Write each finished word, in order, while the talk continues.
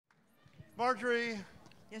Marjorie.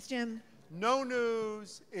 Yes, Jim? No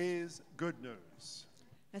news is good news.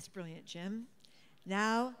 That's brilliant, Jim.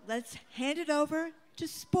 Now, let's hand it over to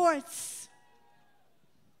sports.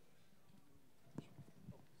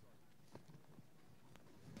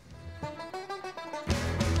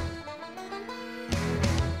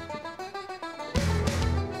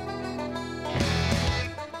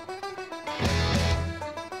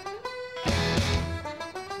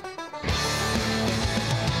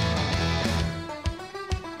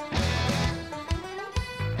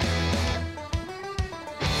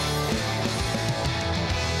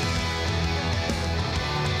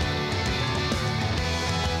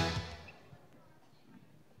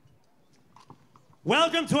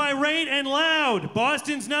 Welcome to Irate and Loud,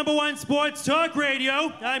 Boston's #1 sports talk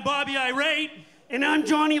radio. I'm Bobby Irate. And I'm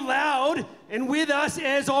Johnny Loud. And with us,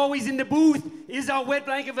 as always in the booth, is our wet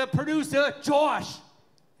blanket of a producer, Josh.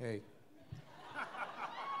 Hey.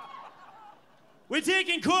 We're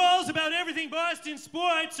taking calls about everything Boston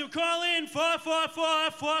sports, so call in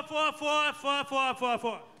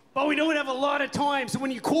 444-444-4444. But we don't have a lot of time, so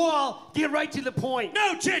when you call, get right to the point.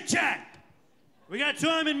 No chit-chat! We got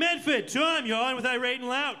Tom in Medford. Tom, you're on with Irate and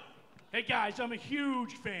Loud. Hey guys, I'm a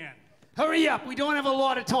huge fan. Hurry up, we don't have a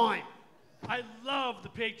lot of time. I love the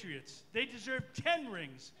Patriots. They deserve 10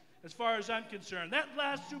 rings, as far as I'm concerned. That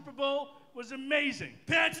last Super Bowl was amazing.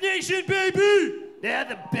 Pats Nation, baby! They're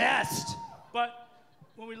the best. But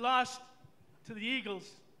when we lost to the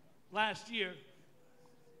Eagles last year,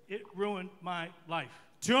 it ruined my life.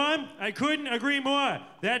 Tom, I couldn't agree more.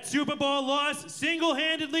 That Super Bowl loss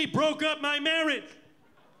single-handedly broke up my marriage.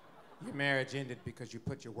 Your marriage ended because you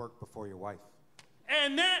put your work before your wife.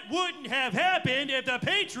 And that wouldn't have happened if the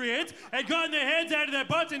Patriots had gotten their heads out of their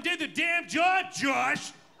butts and did the damn job,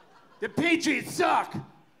 Josh. The Patriots suck.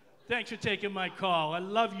 Thanks for taking my call. I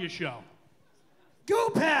love your show.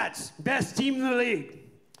 Go Pats, best team in the league.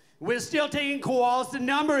 We're still taking calls. The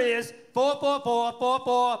number is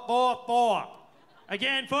 444-4444.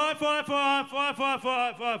 Again,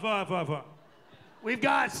 444-444-4444. We've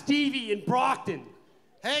got Stevie in Brockton.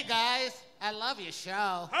 Hey guys, I love your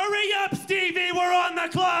show. Hurry up, Stevie, we're on the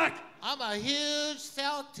clock! I'm a huge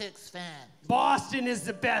Celtics fan. Boston is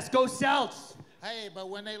the best. Go Celts. Hey, but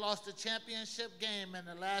when they lost the championship game in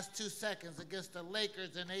the last 2 seconds against the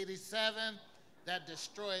Lakers in '87, that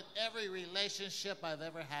destroyed every relationship I've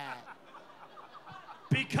ever had.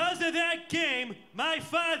 Because of that game, my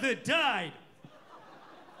father died.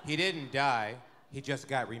 He didn't die. He just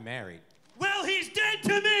got remarried. Well, he's dead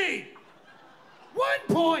to me! 1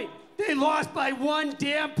 point. They lost by 1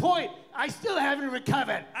 damn point. I still haven't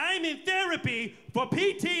recovered. I'm in therapy for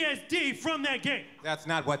PTSD from that game. That's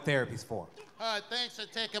not what therapy's for. All right, thanks for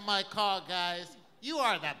taking my call, guys. You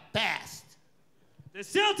are the best. The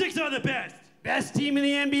Celtics are the best. Best team in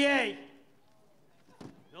the NBA.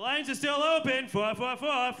 The lines are still open.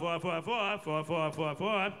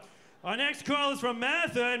 444-444-4444. Our next call is from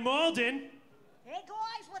Martha in Malden. Hey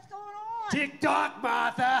guys, what's going on? Tick-tock,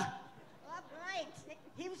 Martha. All right.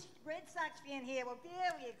 Huge Red Sox fan here. We're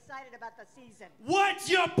very excited about the season. What's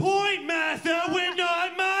your point, Martha? We're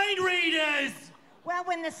not mind readers. Well,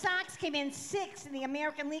 when the Sox came in 6th in the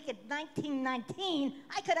American League in 1919,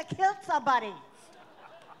 I could have killed somebody.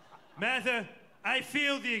 Martha, I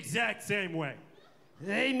feel the exact same way.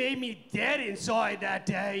 They made me dead inside that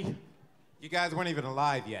day. You guys weren't even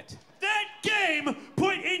alive yet. That game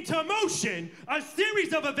put into motion a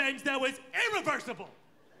series of events that was irreversible.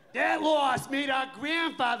 That loss made our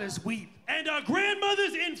grandfathers weep. And our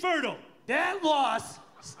grandmothers infertile. That loss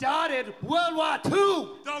started World War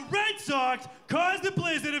II. The Red Sox caused the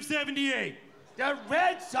blizzard of '78. The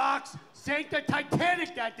Red Sox sank the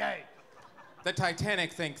Titanic that day. The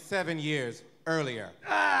Titanic sank 7 years earlier.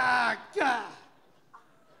 Ah, God.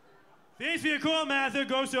 Thanks for your call, Martha.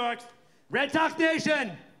 Go Sox. Red Sox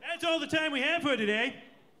Nation. That's all the time we have for today.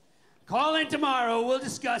 Call in tomorrow. We'll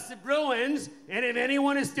discuss the Bruins and if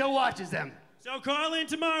anyone still watches them. So call in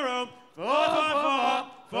tomorrow.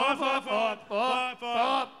 444-444-444.